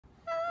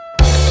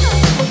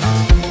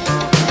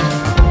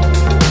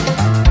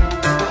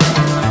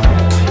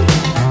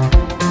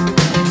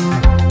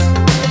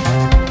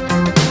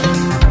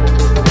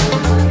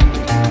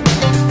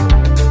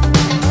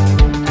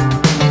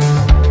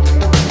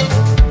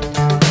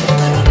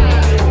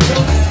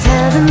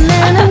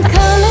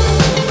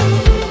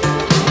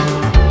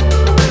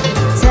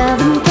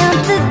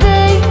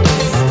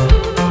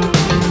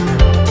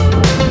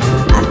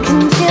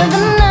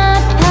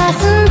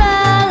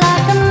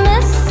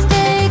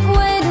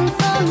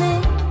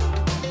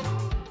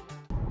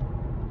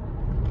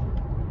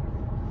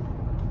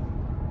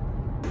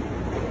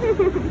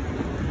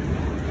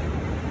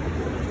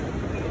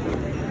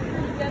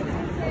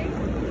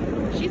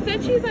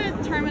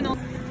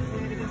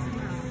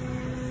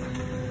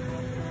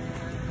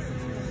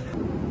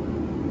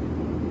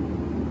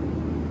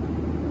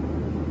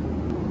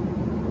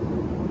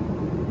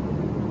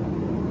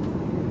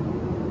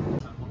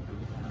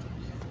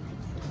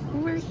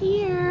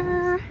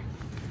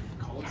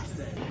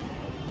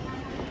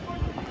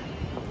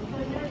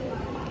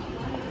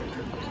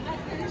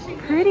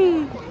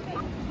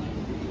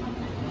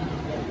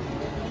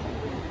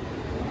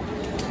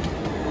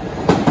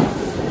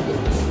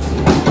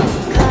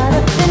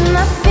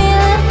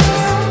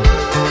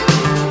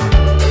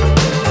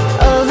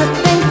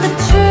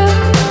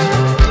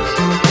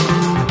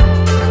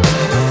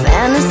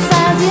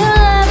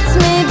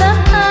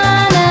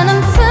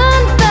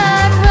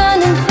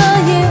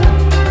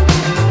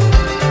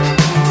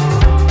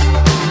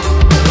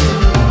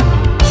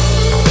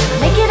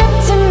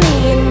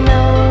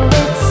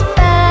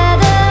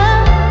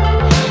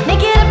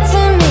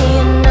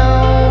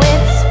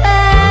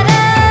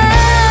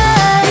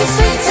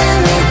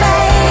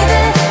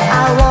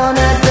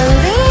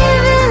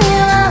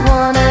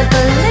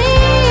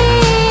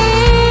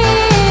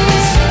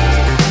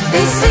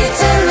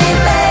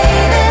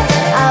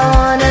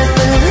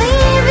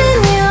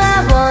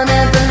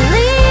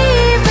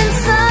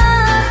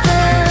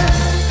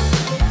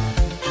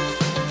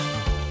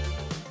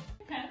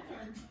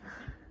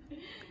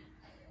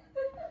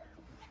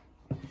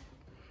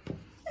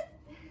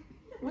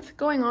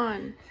going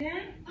on?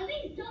 Are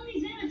these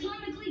dummies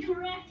anatomically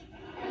correct?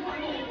 What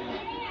do you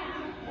care?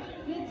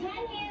 You're 10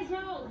 years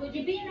old. Would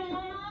you be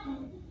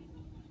normal?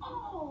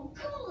 Oh,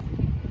 cool.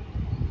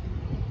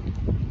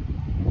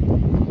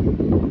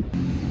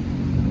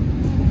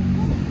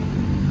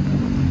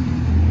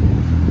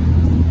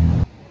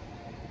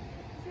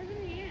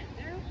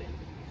 They're open.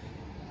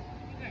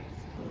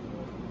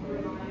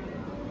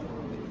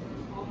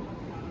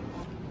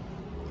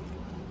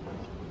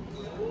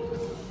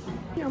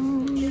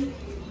 Yum.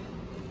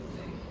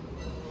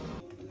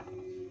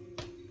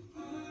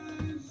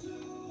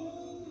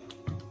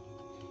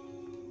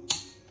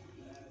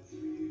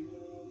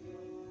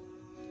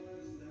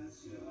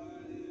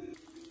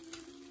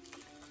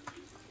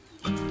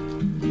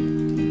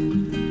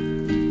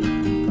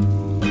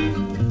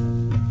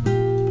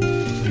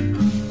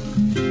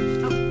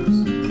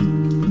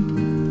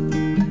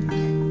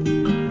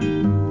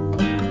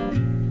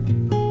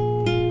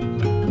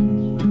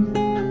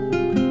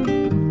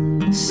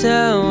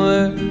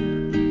 Sour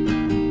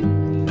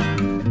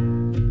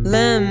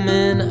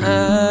lemon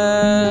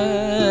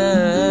eyes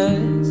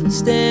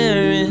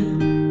staring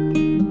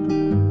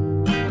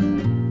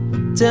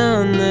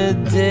down the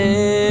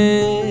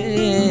daylight,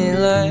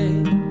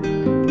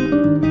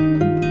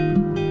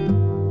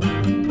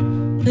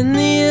 and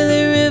the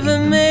other river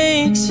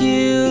makes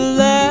you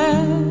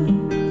laugh.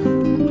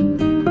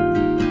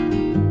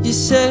 You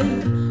said,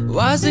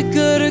 why's it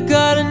good I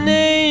got a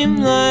name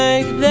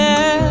like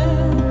that?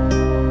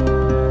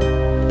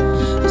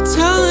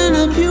 Tying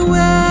up your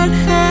wet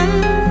hair,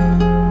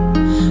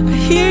 I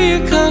hear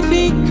your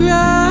coffee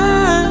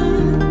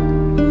grind.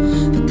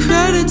 The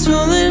credits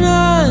rolling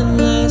on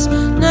last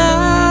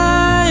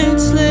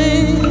night's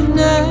late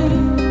night.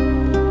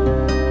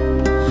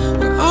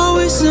 We're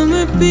always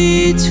somewhere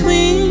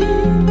between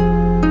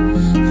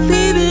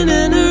leaving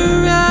and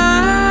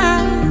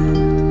arrive.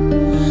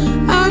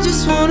 I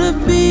just wanna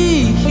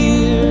be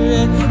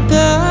here at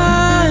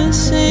the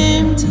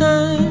same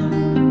time.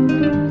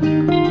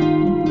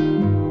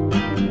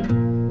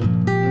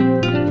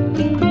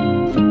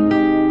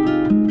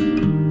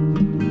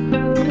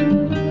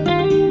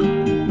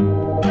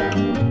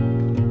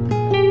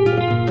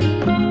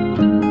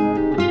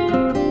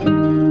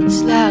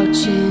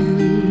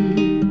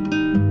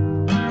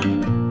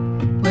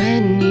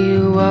 When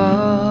you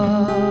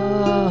walk,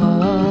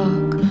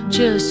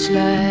 just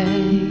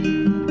like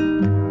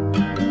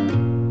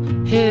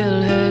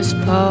Hillhurst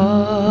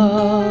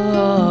Palms,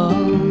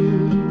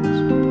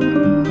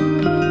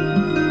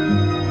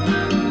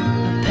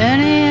 a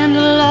penny and a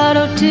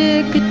lotto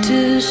ticket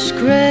to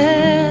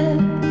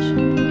scratch.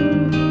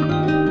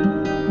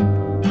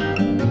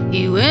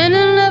 You win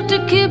enough to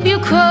keep you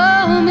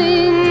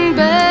coming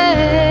back.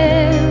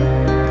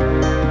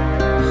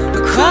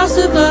 Across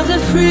above the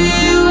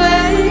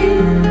freeway,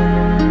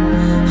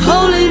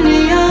 holy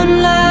neon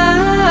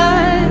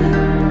light,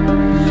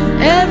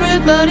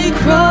 everybody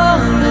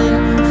crawling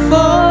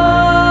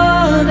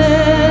for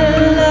their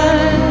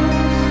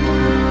lives.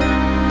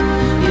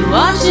 You're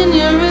watching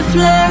your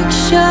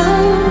reflection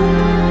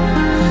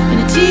in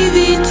a TV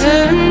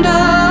turned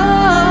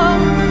off.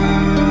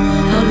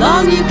 How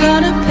long you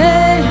gonna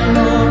pay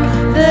more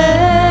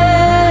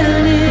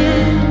than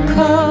it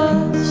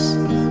costs?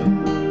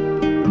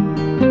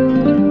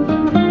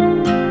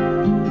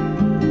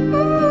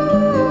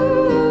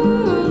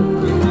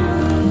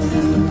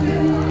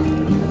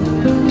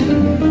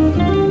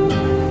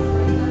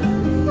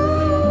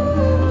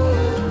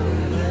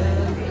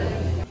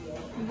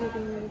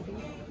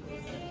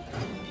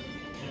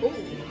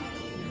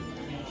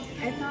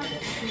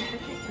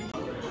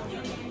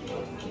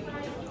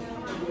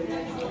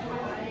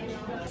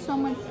 So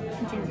much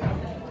ginger.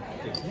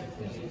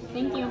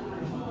 Thank you.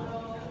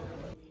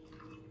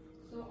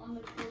 So on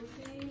the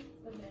Tuesday,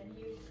 the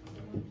menu,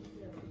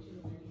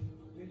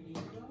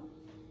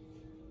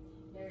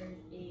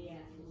 there's a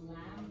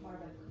lamb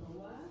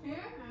barbacoa.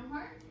 Here, I'm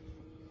hard.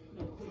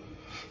 No, cookie.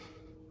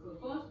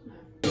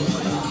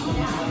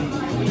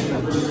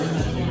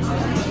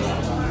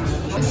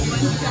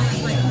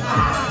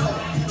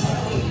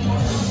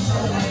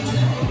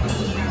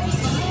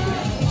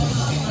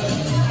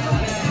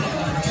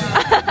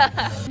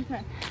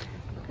 Okay.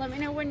 Let me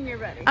know when you're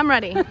ready. I'm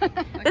ready.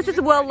 This is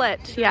well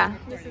lit. Yeah.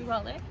 This is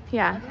well lit.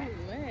 Yeah.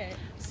 Lit.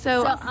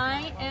 So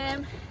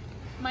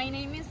My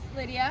name is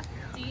Lydia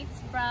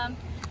Dietz from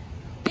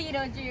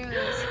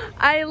Beetlejuice.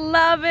 I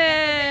love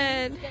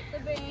it. Get the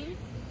bangs.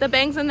 The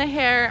bangs and the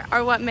hair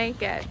are what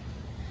make it.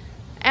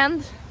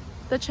 And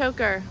the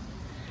choker.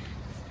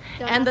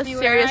 Don't And the ask me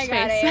where serious I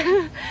got face.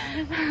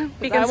 it.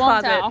 Beacon's I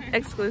won't Closet tell.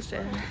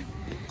 exclusive.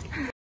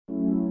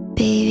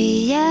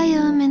 Baby, ya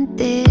yo me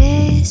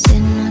enteré. Se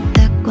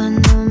nota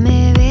cuando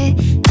me ve.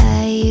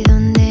 Ahí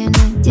donde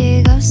no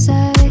llego,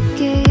 sabes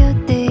que yo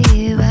te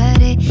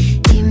llevaré.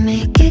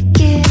 Dime qué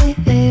quieres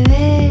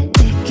beber.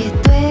 Es que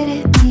tú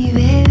eres mi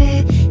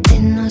bebé. De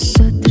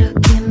nosotros,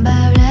 ¿quién va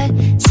a hablar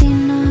si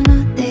no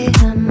nos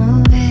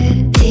dejamos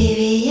ver?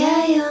 Baby,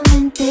 ya yo me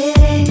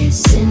enteré.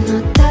 Se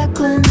nota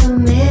cuando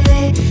me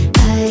ve.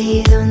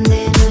 Ahí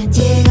donde no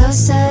llego,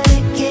 sabes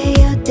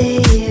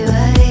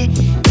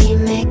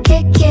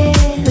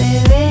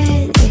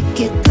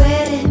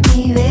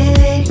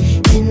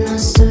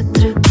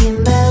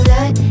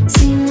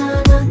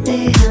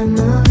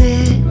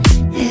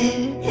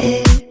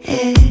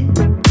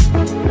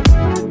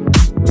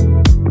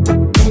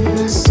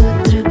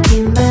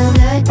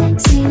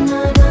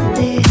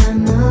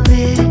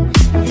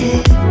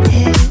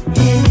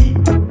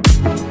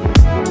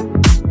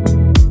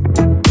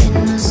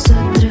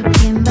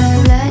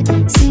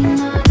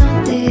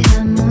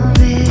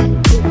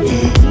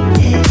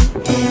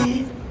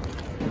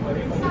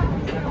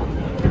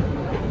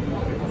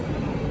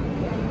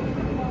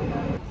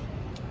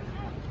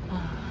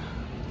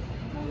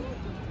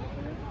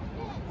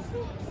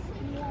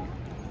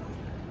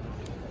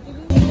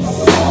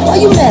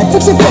ass,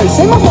 fix your face.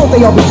 Ain't my fault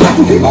they all be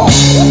jacking people.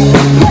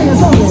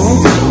 Players only.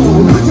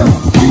 Good job.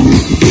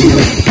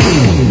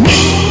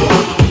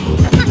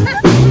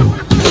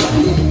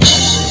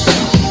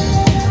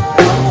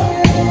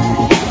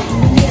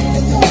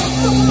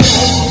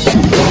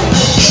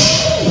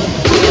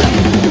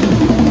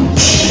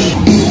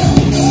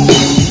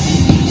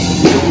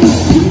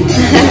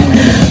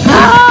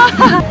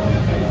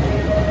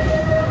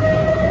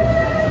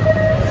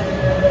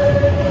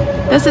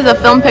 This is a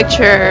film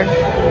picture.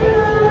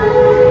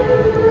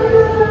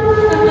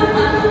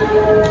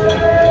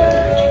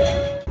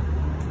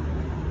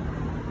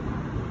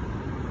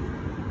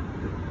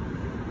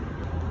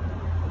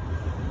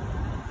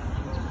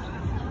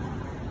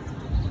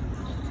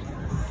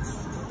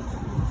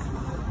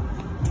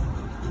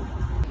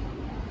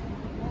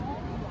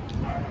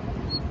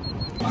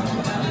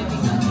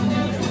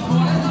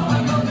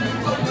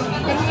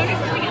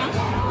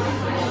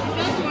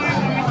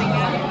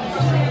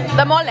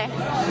 The mole.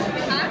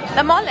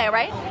 The mole,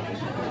 right?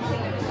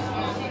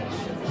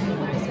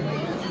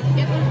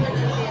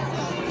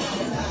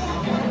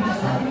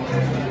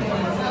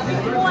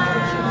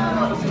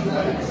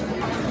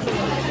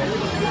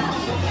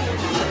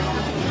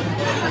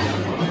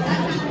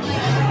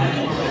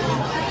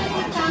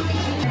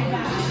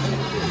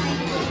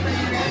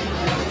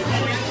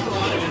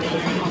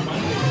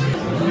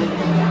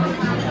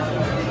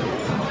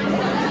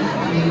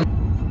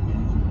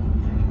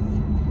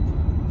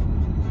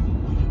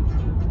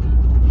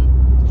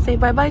 Say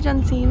bye-bye,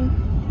 Jensine.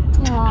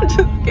 Just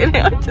kidding.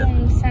 I'm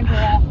just... Send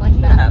her off like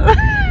that.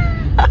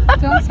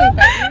 Don't say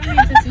that. You don't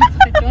need to say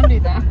that. Don't do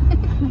that.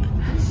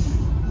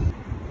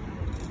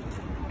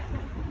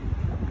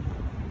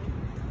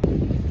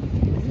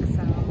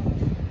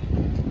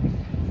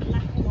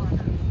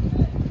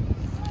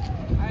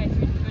 Alright, so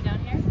we just go down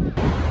here?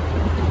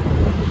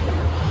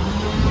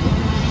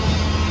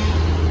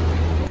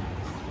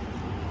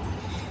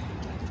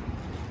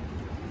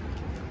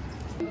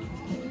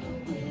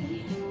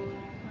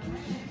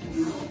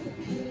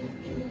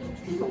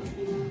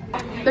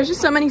 There's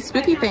just so many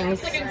spooky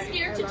things. Like, I'm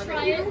scared to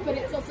try it, but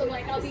it's also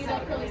like I'll be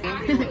like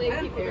really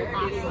actually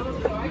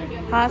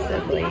awesome.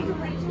 Possibly.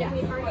 Yeah.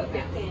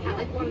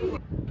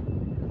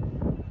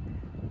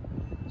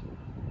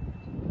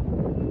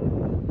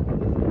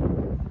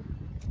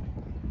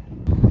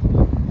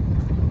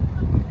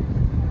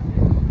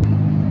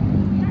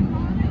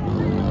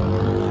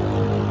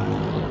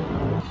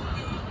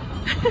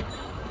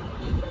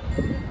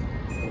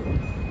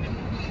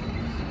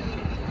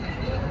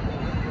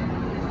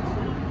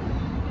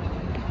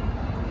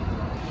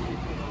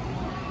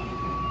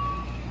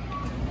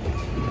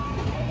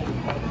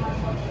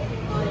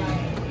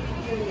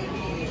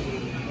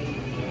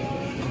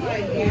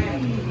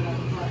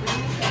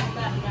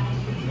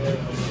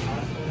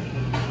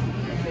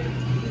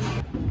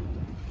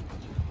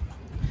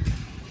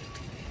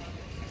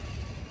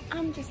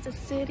 I'm just a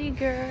city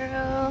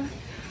girl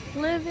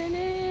living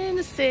in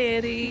the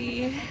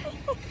city.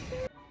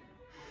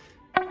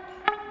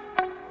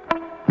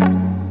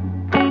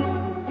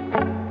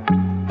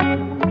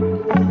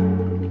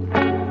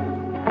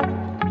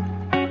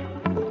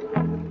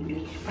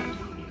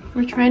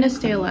 We're trying to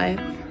stay alive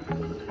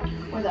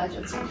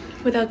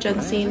without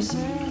Jensine.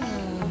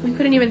 We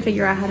couldn't even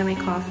figure out how to make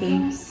coffee.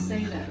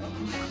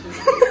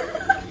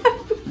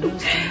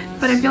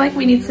 But I feel like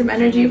we need some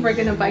energy if we're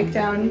gonna bike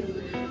down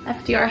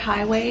FDR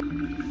Highway.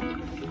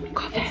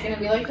 It's gonna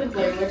be like the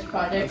Blair Witch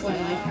Project when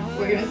like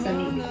we're gonna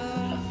send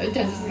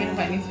Jens's gonna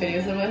find these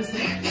videos of us.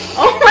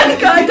 Oh my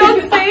god,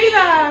 don't say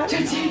that!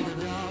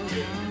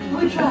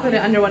 I'll put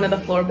it under one of the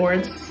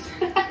floorboards.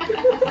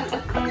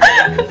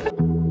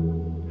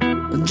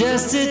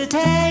 Just a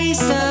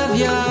taste of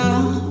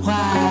your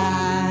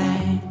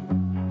wine.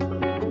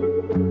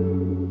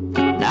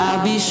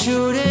 I'll be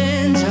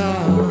shooting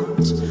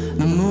towards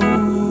the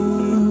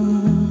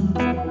moon,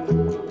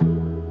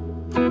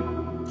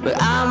 but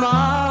I'm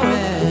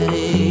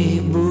already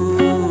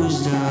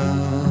boozed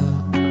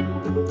up,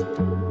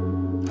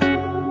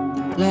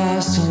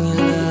 lost in your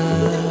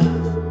love.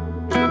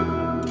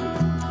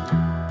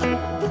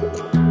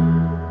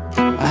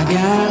 I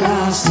got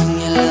lost in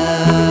your love.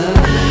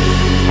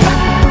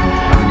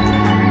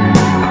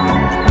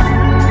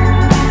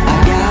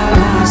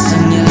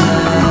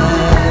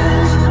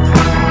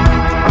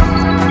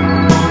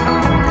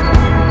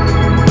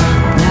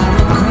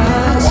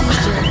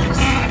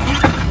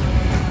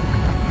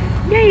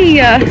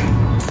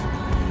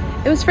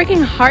 It was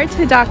freaking hard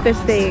to dock this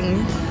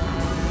thing,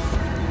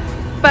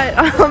 but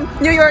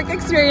New York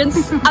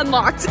experience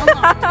unlocked.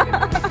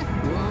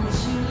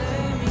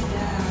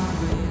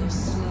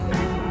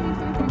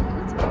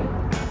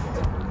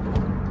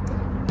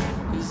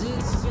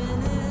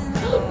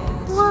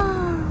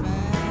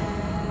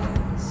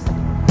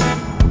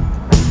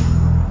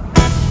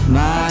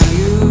 My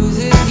youth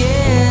is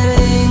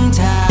getting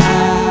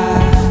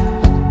tired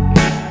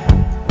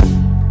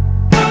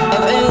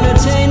of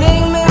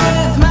entertaining me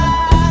with my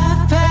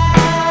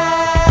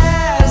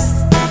past,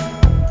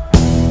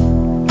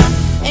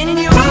 and you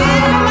hear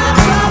my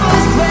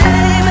troubles,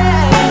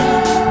 baby.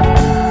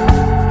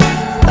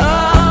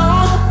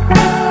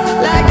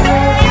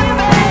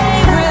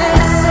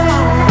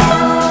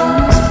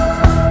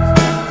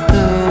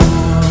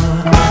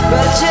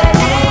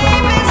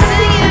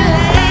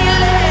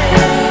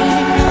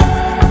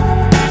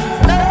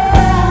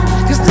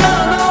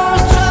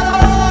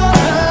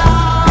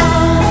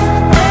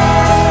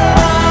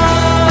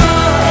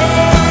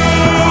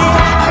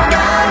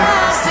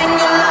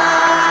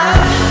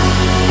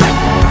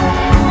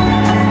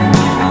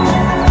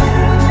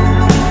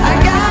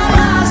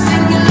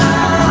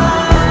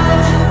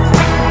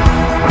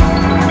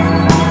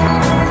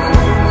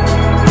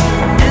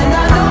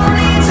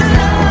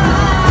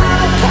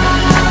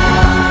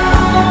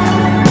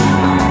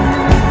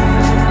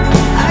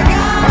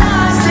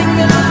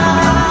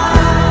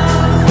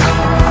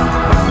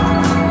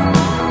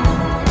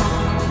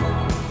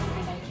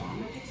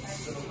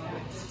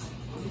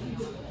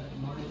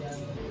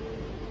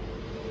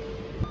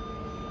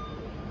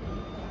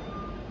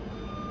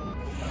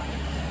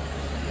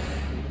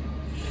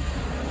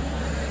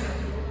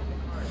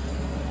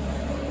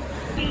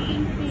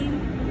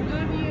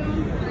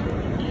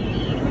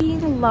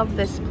 love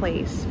this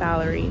place,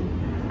 Valerie.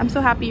 I'm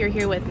so happy you're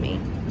here with me.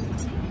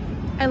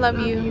 I love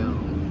you.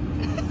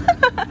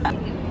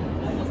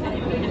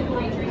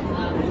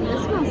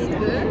 This smells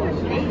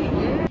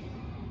good.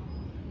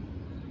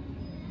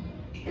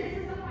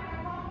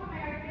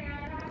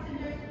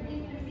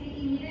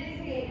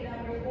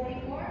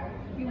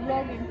 You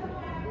vlogging?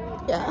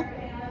 Yeah.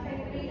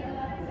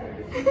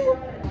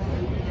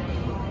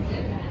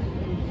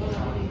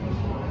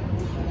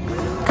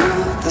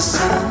 The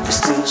sun is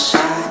still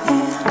shining.